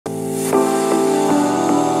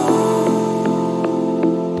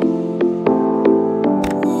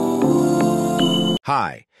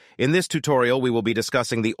Hi, in this tutorial we will be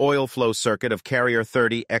discussing the oil flow circuit of Carrier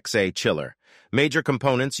 30XA chiller. Major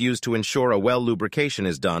components used to ensure a well lubrication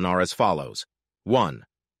is done are as follows. 1.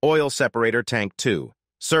 Oil separator tank 2.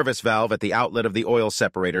 Service valve at the outlet of the oil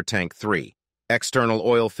separator tank 3. External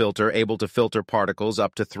oil filter able to filter particles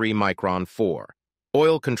up to 3 micron 4.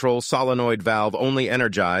 Oil control solenoid valve only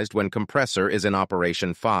energized when compressor is in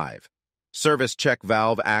operation 5. Service check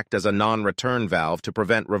valve act as a non-return valve to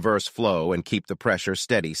prevent reverse flow and keep the pressure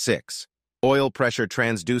steady 6. Oil pressure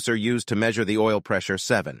transducer used to measure the oil pressure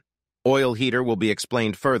 7. Oil heater will be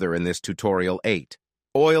explained further in this tutorial 8.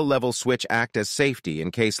 Oil level switch act as safety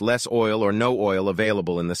in case less oil or no oil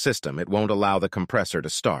available in the system. It won't allow the compressor to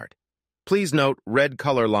start. Please note, red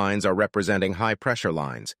color lines are representing high pressure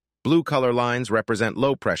lines, blue color lines represent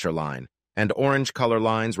low pressure line, and orange color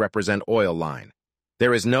lines represent oil line.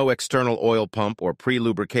 There is no external oil pump or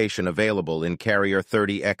pre-lubrication available in Carrier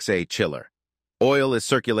 30XA chiller. Oil is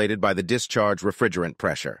circulated by the discharge refrigerant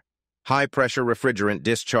pressure. High-pressure refrigerant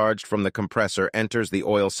discharged from the compressor enters the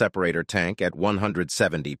oil separator tank at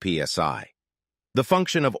 170 psi. The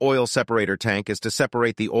function of oil separator tank is to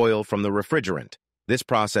separate the oil from the refrigerant. This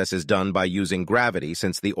process is done by using gravity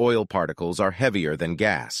since the oil particles are heavier than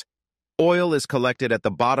gas. Oil is collected at the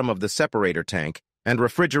bottom of the separator tank and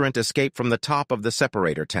refrigerant escape from the top of the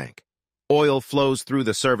separator tank. Oil flows through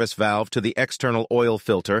the service valve to the external oil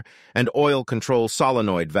filter and oil control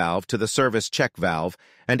solenoid valve to the service check valve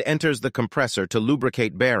and enters the compressor to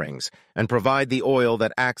lubricate bearings and provide the oil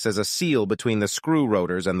that acts as a seal between the screw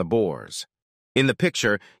rotors and the bores. In the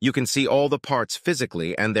picture, you can see all the parts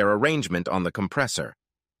physically and their arrangement on the compressor.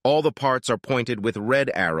 All the parts are pointed with red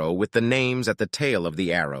arrow with the names at the tail of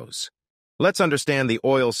the arrows. Let's understand the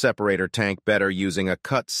oil separator tank better using a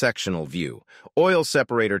cut sectional view. Oil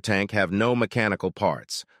separator tank have no mechanical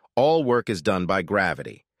parts. All work is done by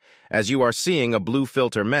gravity. As you are seeing, a blue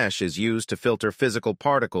filter mesh is used to filter physical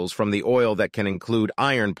particles from the oil that can include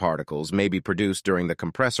iron particles may be produced during the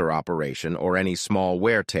compressor operation or any small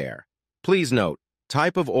wear tear. Please note,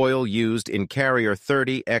 type of oil used in Carrier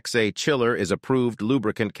 30XA chiller is approved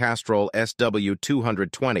lubricant Castrol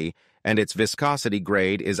SW220 and its viscosity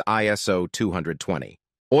grade is ISO 220.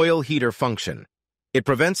 Oil heater function. It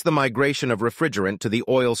prevents the migration of refrigerant to the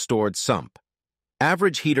oil-stored sump.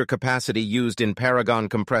 Average heater capacity used in Paragon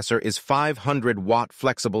compressor is 500-watt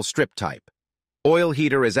flexible strip type. Oil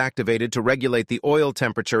heater is activated to regulate the oil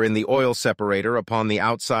temperature in the oil separator upon the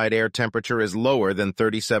outside air temperature is lower than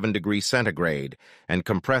 37 degrees centigrade and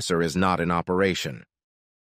compressor is not in operation.